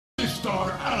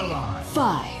star ally.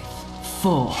 5,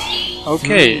 4.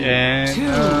 Okay, 3, and 2,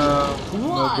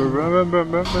 1.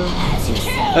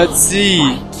 let's see.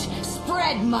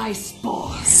 Spread my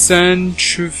spores.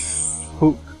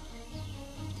 Centrifuge.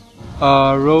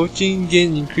 Roaching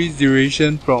gain increased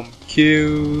duration from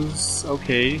kills.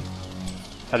 Okay.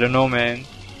 I don't know, man.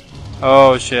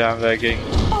 Oh shit, I'm lagging.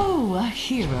 Oh, a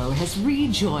hero has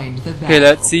rejoined the battle. Okay,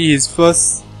 let's see his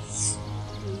first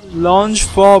launch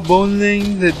for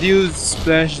bowling that deals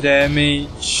splash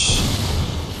damage.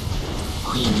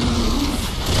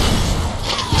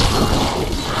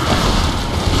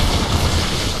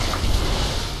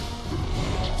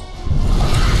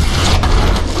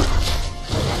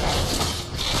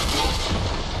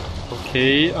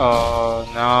 Okay,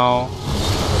 now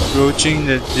roaching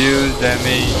that deals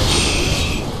damage.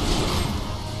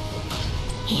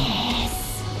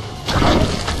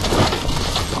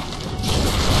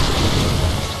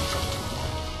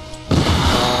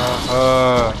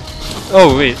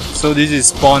 Oh wait, so this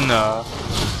is spawner,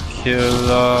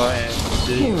 killer, and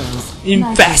the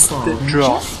infested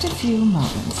drop. Just a few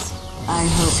moments. I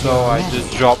hope so I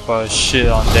just drop a shit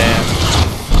on them.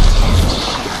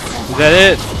 Is that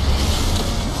it?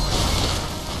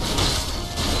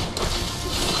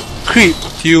 Creep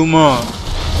tumor.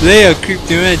 Lay a creep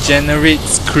tumor that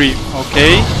generates creep.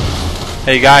 Okay.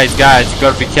 Hey guys, you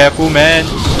gotta be careful, man.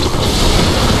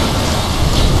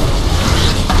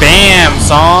 Bam,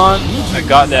 son! I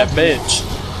got that bitch.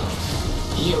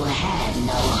 You had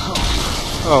no hope.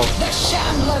 Oh. The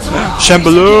Shamblers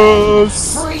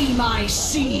Shamblers! Free my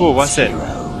seeds, Oh, what's that?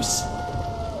 heroes.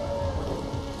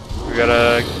 We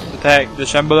gotta attack the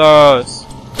Shamblers.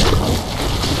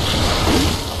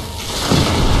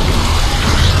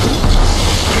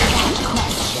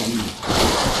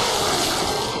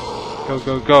 Go,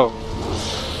 go, go.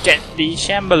 Get the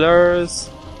Shamblers.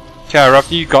 Okay, I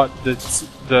roughly got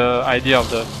the idea of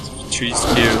the 3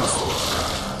 skills.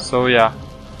 So yeah.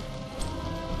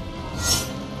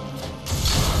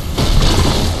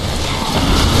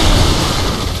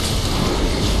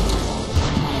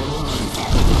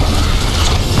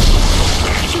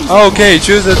 Okay,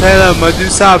 choose a talent.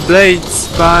 Medusa Blades.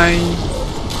 Fine.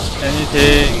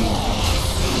 Anything.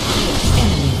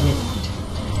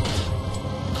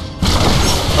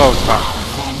 Oh fuck.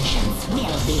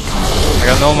 I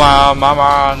got no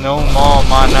no more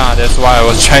mana. That's what I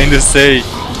was trying to say.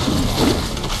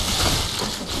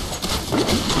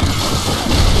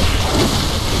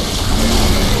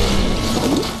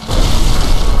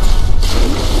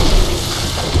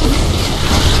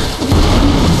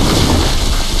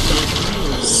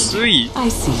 Sweet.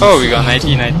 Oh, we got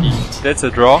 90-90. That's a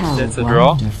draw. That's a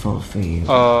draw.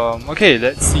 Okay,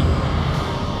 let's see.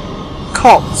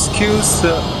 Corpse kill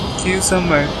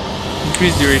summon.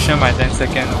 Increase duration by 10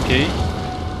 seconds. Okay.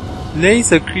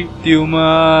 Lays a creep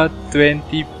tumor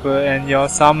 20% and your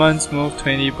summons move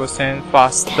 20%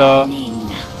 faster.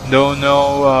 Don't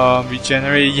know.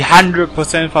 Regenerate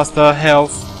 100% faster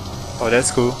health. Oh,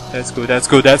 that's cool. That's cool. That's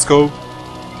cool. That's cool.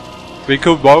 We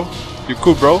cool, bro. You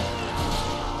cool, bro.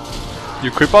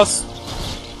 You creep us.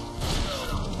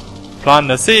 Plant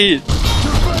the seed.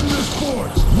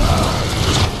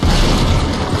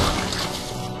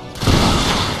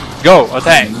 Go,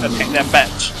 attack that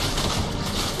batch.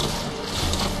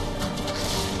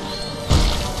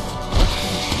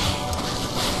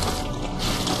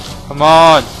 Come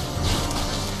on.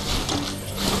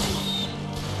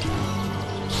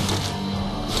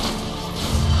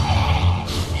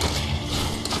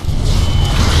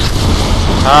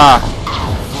 Ah.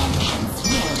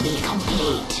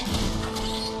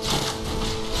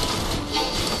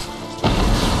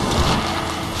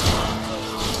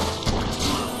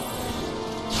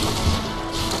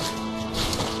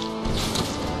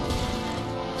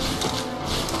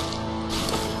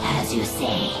 You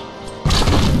say.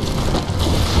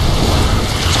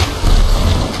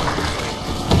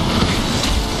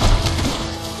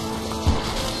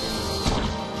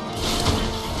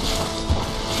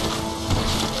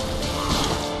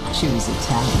 Choose a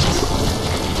talent.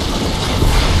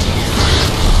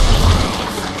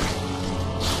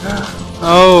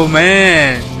 Oh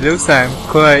man, looks like I'm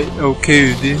quite okay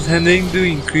with this. Handling do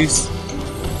increase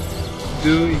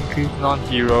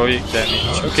non-heroic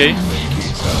damage. Okay.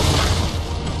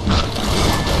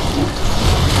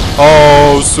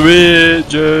 Oh sweet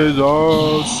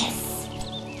Jesus!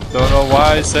 Don't know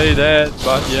why I say that,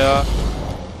 but yeah.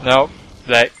 Nope.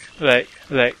 Leg.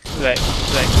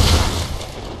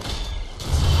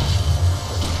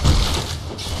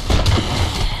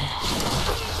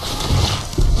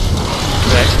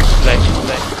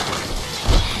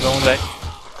 Long leg.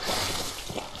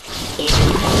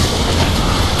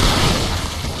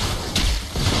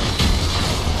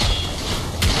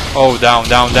 Oh, down,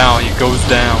 down, down. He goes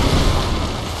down.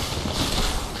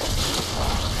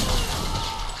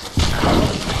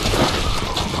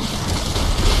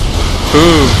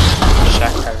 Boom.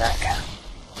 Shakalaka.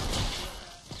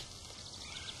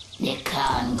 The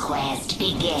conquest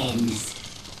begins.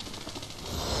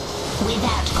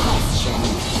 Without question.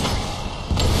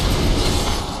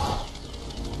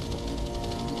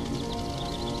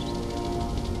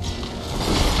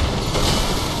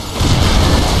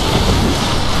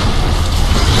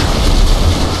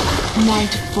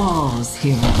 Night falls,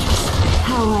 heroes.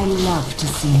 How I love to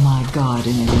see my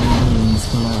garden in moon's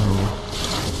glow.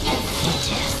 The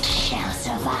fittest shall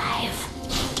survive.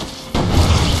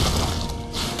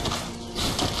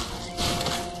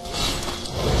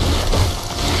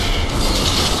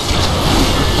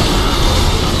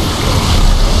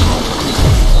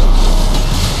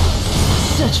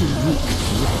 Such a weak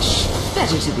flesh.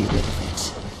 Better to be rid of it.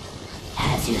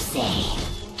 As you say.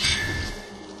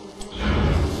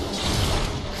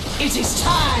 It is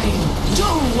time! Do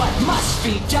what must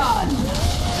be done!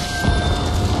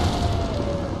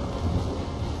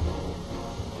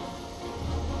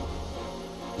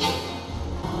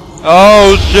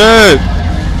 Oh shit!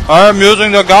 I am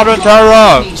using the Garden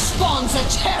Terror! Spawns a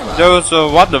terror! There was a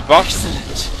what the fuck?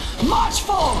 Excellent! March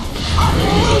forth!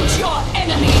 Uproot your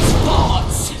enemy's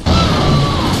balls!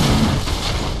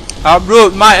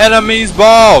 Uproot my enemy's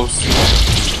balls!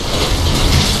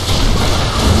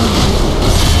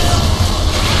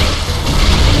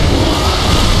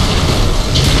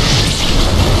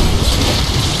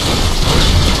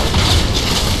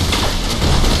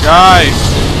 Guys!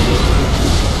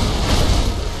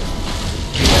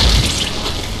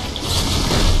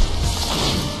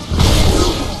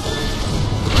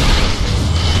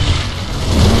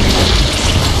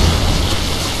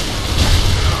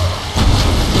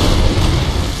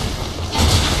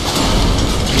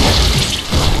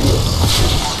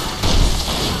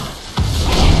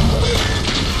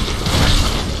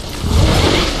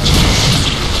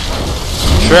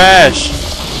 Trash!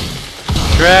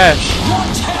 Trash!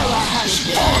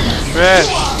 Trash!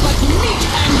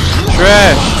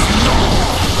 Trash!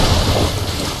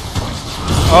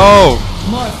 Oh!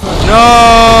 No!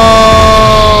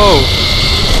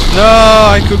 No!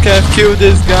 I could have killed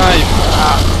this guy!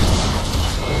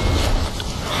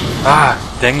 Ah!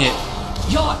 Dang it!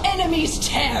 Your enemy's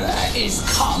terror is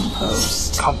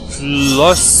compost.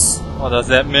 Compost? What does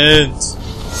that mean?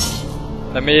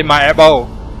 Let me eat my apple!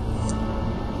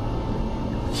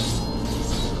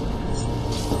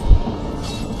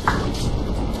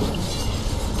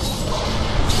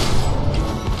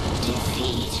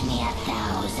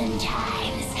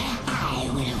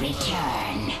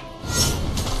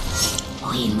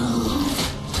 We move.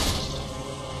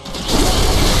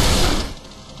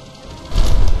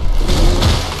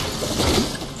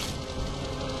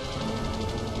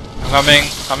 I'm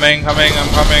coming, I'm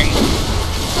coming.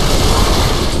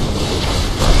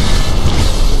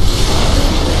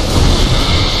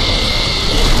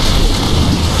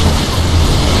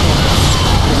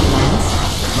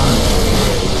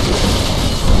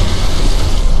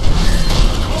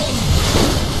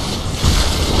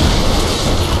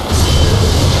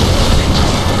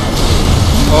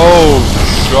 Oh,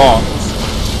 shot.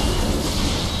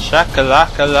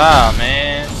 Shakalakala,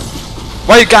 man.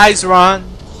 Why you guys run?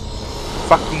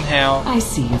 Fucking hell. I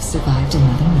see you've survived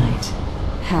another night.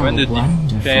 How When did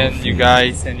wonderful. you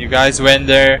guys went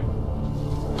there?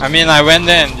 I mean, I went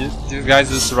there and you guys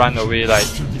just run away like,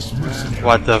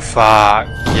 what the fuck?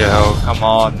 Yo, come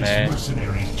on, man.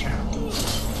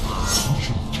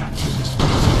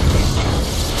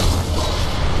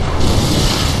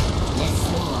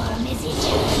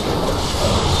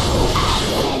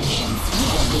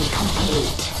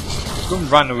 Don't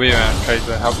run away when I try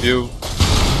to help you.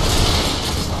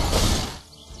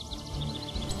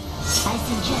 I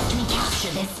suggest we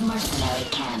capture this mercenary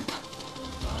camp.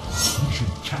 We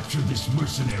should capture this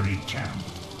mercenary camp.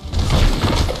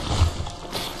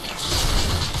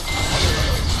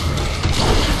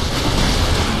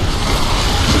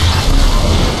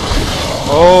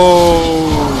 Oh!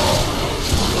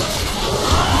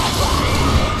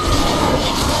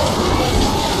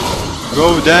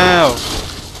 Go down!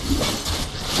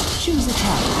 Choose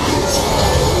attack.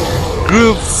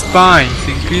 Group spines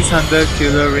increase hunter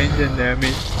killer range and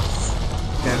damage.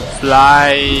 Can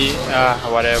fly,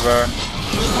 whatever.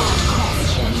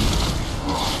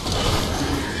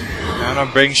 I'm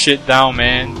gonna bring shit down,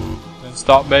 man. Don't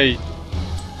stop me.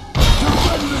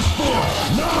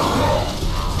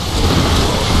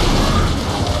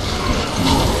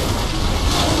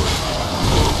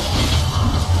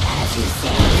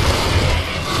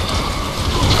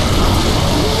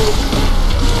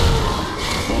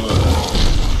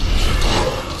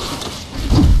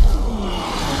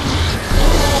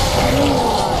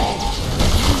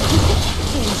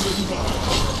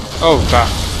 Oh fuck,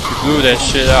 he blew that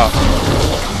shit out.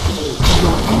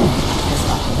 Your enemy has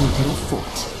uprooted a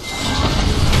fort.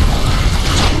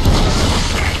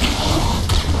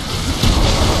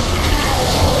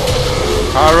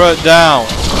 Turret down!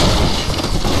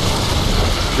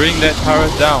 Bring that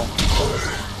turret down.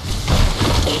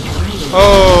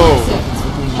 Oh!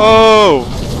 Oh!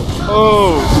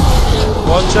 Oh!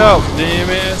 Watch out, damn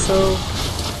asshole!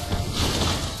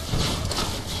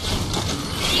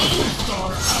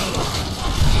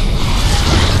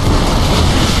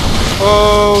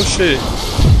 Oh shit!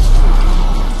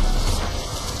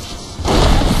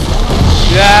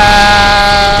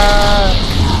 Yeah!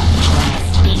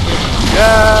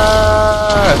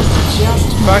 Yeah!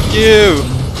 Fuck you!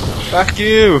 Fuck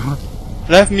you!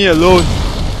 Left me alone!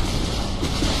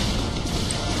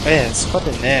 Yes, what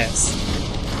an ass!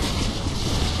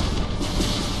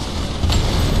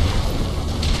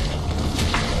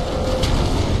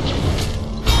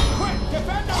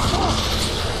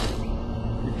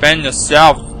 Defend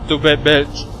yourself, stupid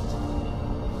bitch!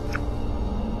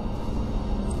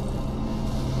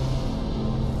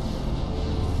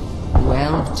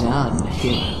 Well done,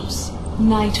 heroes.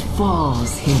 Night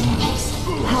falls, heroes.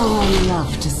 How I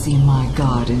love to see my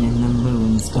garden in the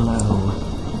moon's glow.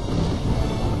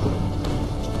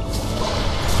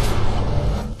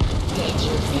 Did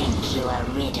you think you were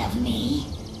rid of me?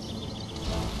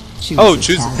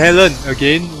 Choose talent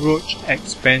again. Roach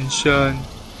expansion.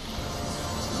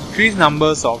 Increase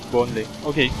numbers of bone leg.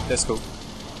 Okay, let's go.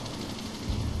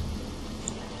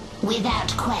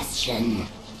 Without question.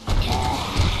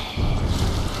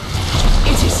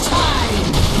 It is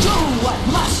time! Do what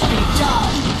must be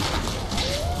done!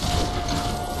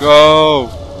 Go!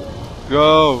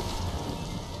 Go!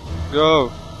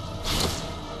 Go!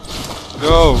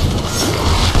 Go!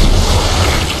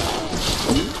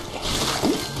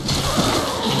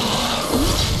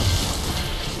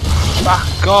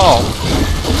 Fuck off!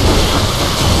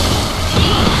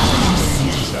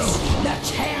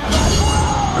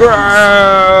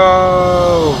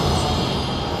 Grow!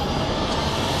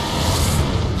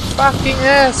 Fucking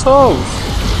assholes!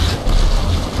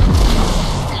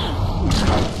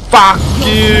 Fuck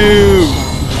you!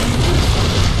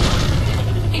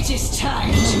 It is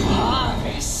time to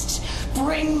harvest!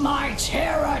 Bring my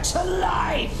terror to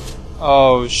life!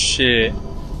 Oh shit.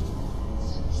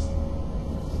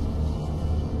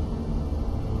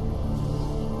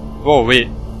 Whoa, wait.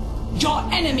 Your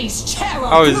enemy's terror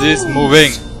How is this blooms.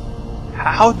 moving?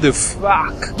 How the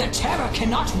fuck? The terror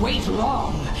cannot wait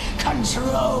long.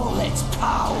 Control its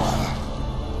power.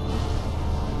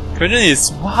 Question is,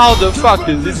 how the fuck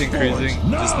is this increasing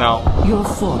just now? Your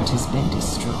fort has been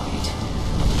destroyed.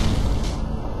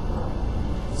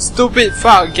 Stupid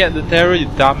fuck, get the terror, you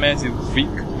dumbass, you weak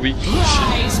shit.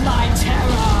 Rise, my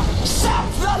terror! Sap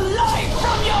the life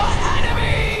from your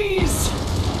enemies!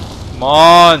 Come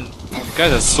on! You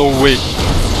guys are so weak.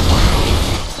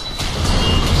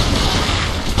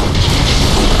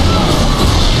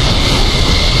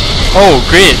 Oh,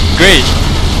 great,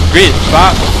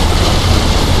 fuck.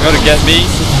 You gotta get me.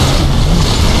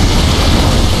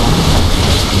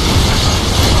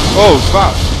 Oh,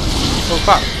 fuck. Oh,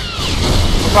 fuck.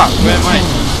 Oh, fuck, where am I?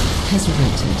 Has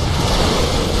rooted.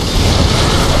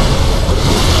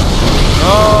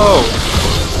 No!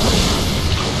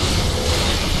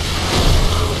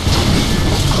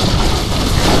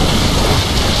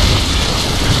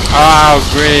 Oh,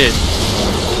 great.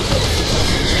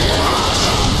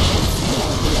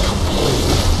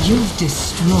 You've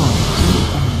destroyed.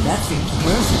 That's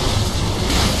impressive.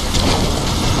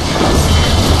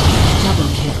 Double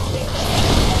kill.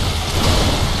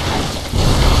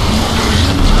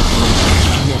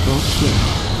 Triple kill.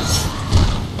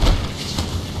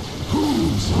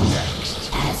 Who's next?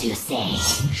 As you say.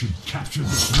 We should capture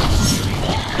this mercenary.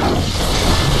 Go.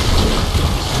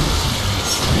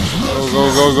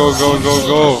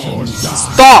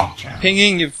 Stop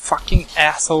pinging, you fucking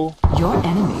asshole. Your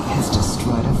enemy has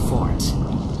destroyed a fort.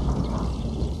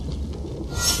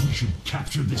 We should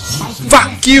capture this mercenary.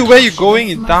 Fuck you, where you going,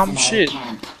 you dumb shit?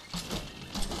 Camp.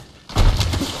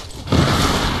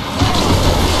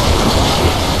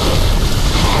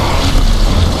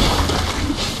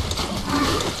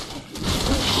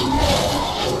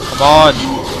 Come on.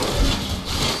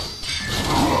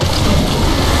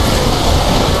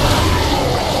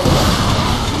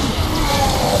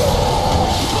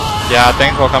 Yeah,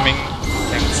 thanks for coming.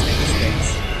 Thanks.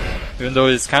 Even though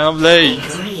it's kind of late.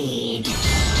 Agreed.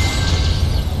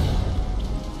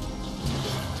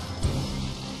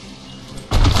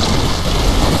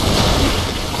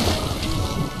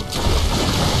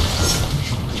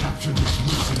 Capture this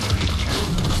mercenary.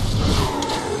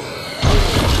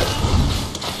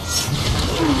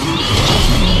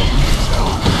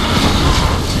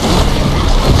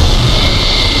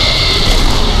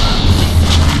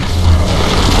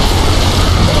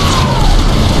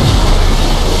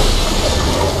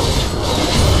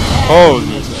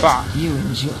 Holy fuck. You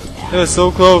enjoy that. It was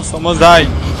so close, almost died.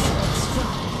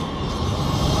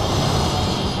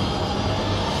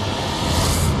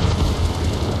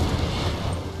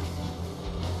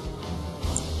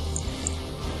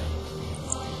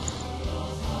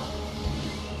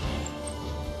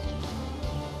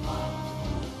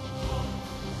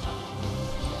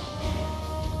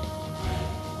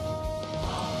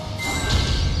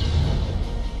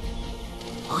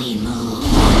 We move.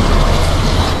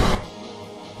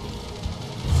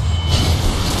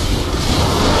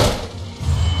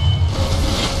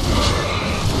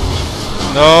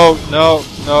 No, no,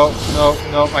 no, no,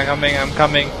 no, I'm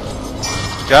coming.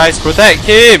 Guys, protect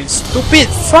him! Stupid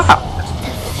fuck!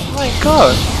 Oh my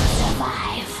god.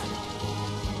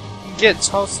 Get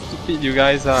how stupid you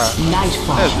guys are.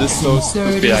 Nightfall. Yeah, this is so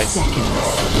stupid, I see. Seconds.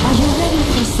 Are you ready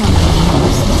for something more?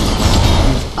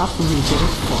 You've uprooted a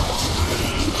fort.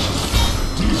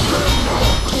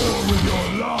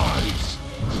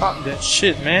 Fuck that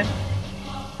shit, man.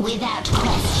 Without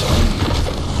question.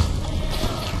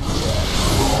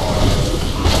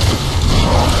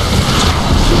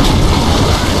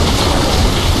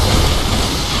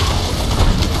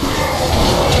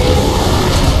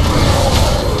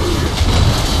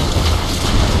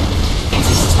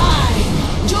 It's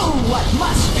time. Do what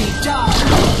must be done.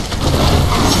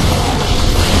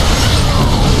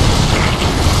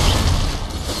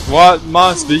 What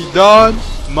must be done,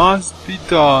 must be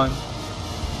done.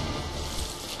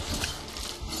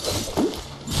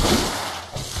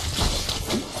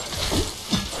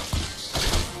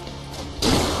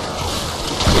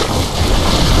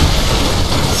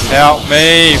 Help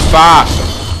me, fuck!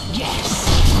 Yes,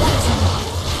 that's enough.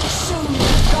 Soon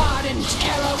the god and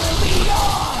terror will be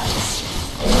yours.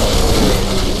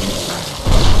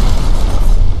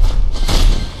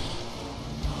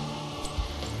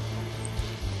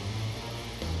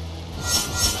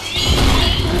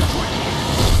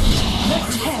 The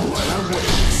terror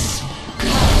awaits.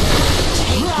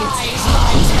 Take its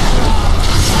my terror.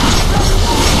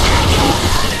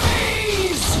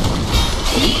 Enemies!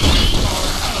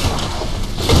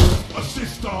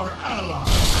 Assist our ally.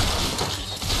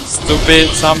 Stupid,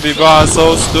 some people are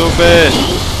so stupid.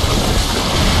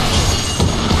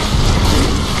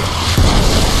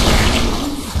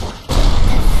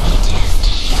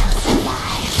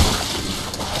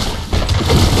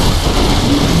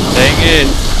 Dang it,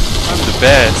 I'm the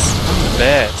best, I'm the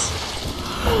best.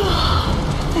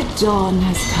 The dawn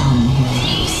has come,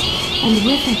 heroes, and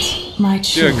with it, my Do you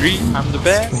children agree I'm the must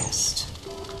best? rest.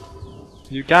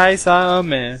 You guys are a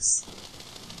mess.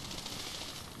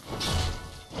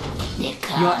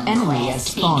 Your enemy has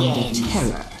spawned a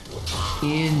terror.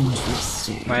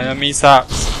 Interesting. My enemy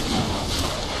sucks.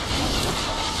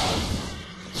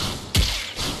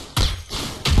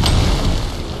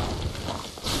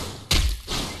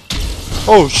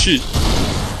 Oh shit.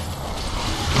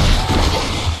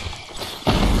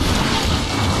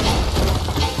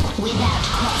 Without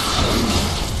question.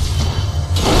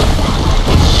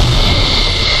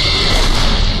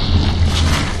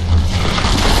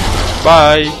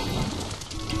 Bye.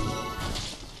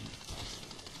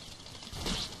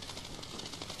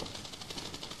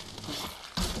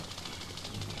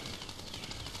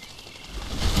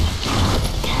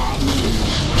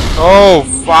 Oh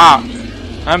fuck!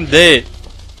 I'm dead.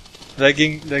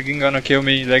 Lagging gonna kill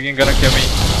me. Lagging gonna kill me.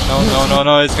 No, no, no,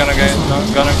 no! It's gonna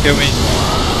kill me.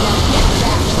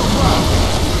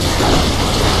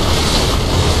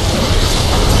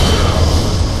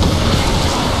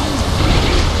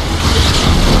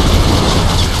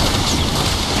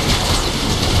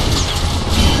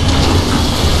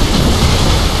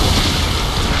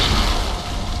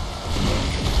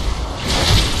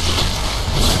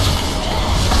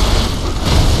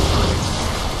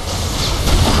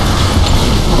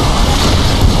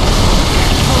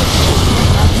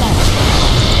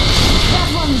 That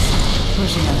one's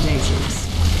pushing up daisies.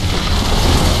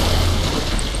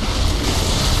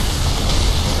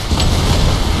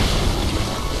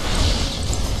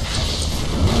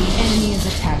 The enemy is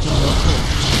attacking your fort.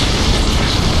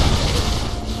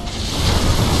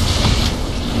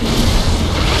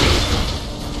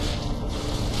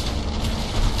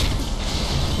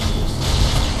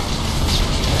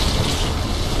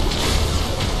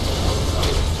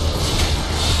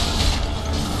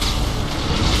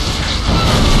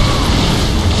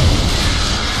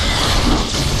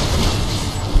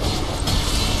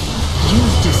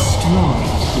 You've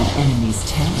destroyed the enemy's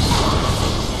terror.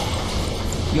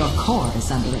 Your core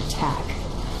is under attack.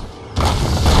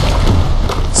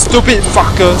 Stupid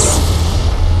fuckers!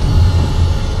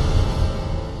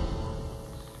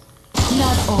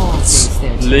 Not all face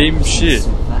their Lame temples and shit.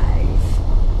 serve